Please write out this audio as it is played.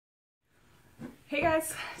Hey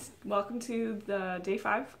guys, welcome to the day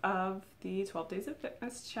 5 of the 12 Days of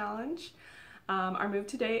Fitmas challenge. Our move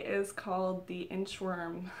today is called the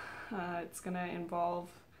inchworm. It's going to involve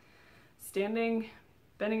standing,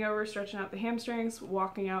 bending over, stretching out the hamstrings,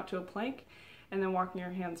 walking out to a plank, and then walking your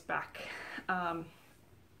hands back.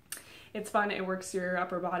 It's fun, it works your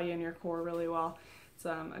upper body and your core really well. It's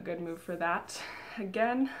a good move for that.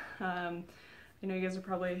 Again, I know you guys are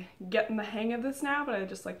probably getting the hang of this now, but I'd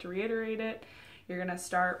just like to reiterate it. You're going to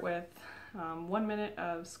start with 1 minute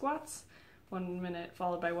of squats, 1 minute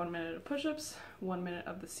followed by 1 minute of push-ups, 1 minute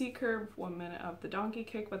of the C curve, 1 minute of the donkey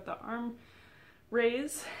kick with the arm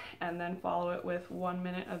raise, and then follow it with 1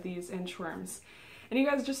 minute of these inchworms. And you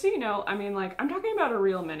guys, just so you know, I mean, like, I'm talking about a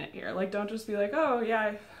real minute here. Like, don't just be like, oh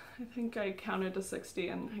yeah, I think I counted to 60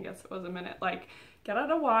 and I guess it was a minute. Like, get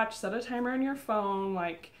out a watch, set a timer on your phone,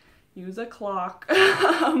 like, use a clock,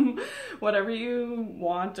 whatever you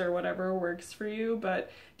want or whatever works for you, but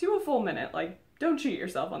do a full minute. Like, don't cheat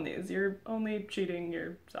yourself on these. You're only cheating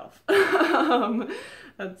yourself. That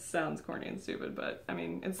sounds corny and stupid, but I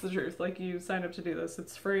mean, it's the truth. Like, you signed up to do this.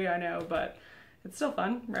 It's free, I know, but it's still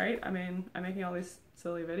fun, right? I mean, I'm making all these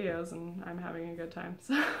silly videos and I'm having a good time,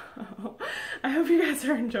 so I hope you guys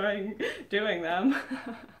are enjoying doing them.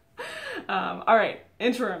 All right,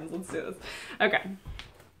 inchworms, let's do this. Okay.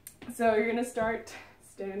 So you're gonna start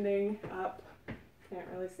standing up. Can't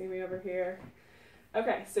really see me over here.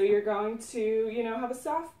 Okay, so you're going to, have a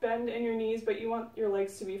soft bend in your knees, but you want your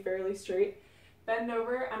legs to be fairly straight. Bend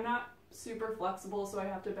over. I'm not super flexible, so I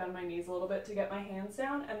have to bend my knees a little bit to get my hands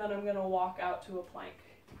down, and then I'm gonna walk out to a plank.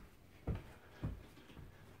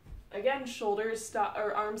 Again, shoulders stop,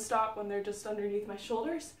 or arms stop when they're just underneath my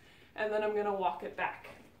shoulders, and then I'm gonna walk it back.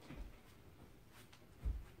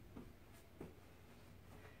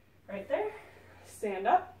 Right there, stand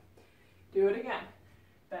up, do it again.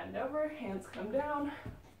 Bend over, hands come down,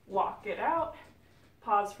 walk it out,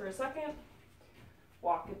 pause for a second,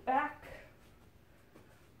 walk it back,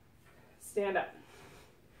 stand up.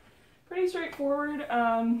 Pretty straightforward.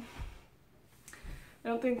 I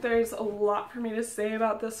don't think there's a lot for me to say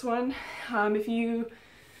about this one. If you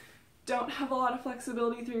don't have a lot of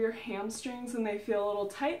flexibility through your hamstrings and they feel a little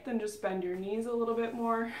tight, then just bend your knees a little bit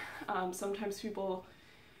more. Sometimes people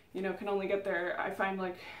can only get there. I find,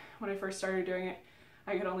 like, when I first started doing it,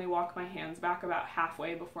 I could only walk my hands back about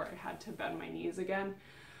halfway before I had to bend my knees again.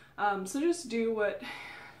 So just do what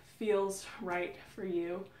feels right for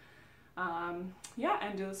you. Yeah,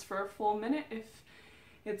 and do this for a full minute. If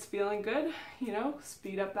it's feeling good,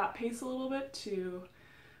 speed up that pace a little bit to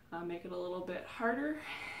make it a little bit harder,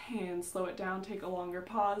 and slow it down, take a longer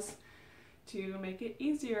pause to make it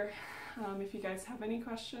easier. If you guys have any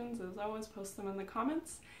questions, as always, post them in the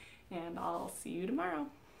comments, and I'll see you tomorrow.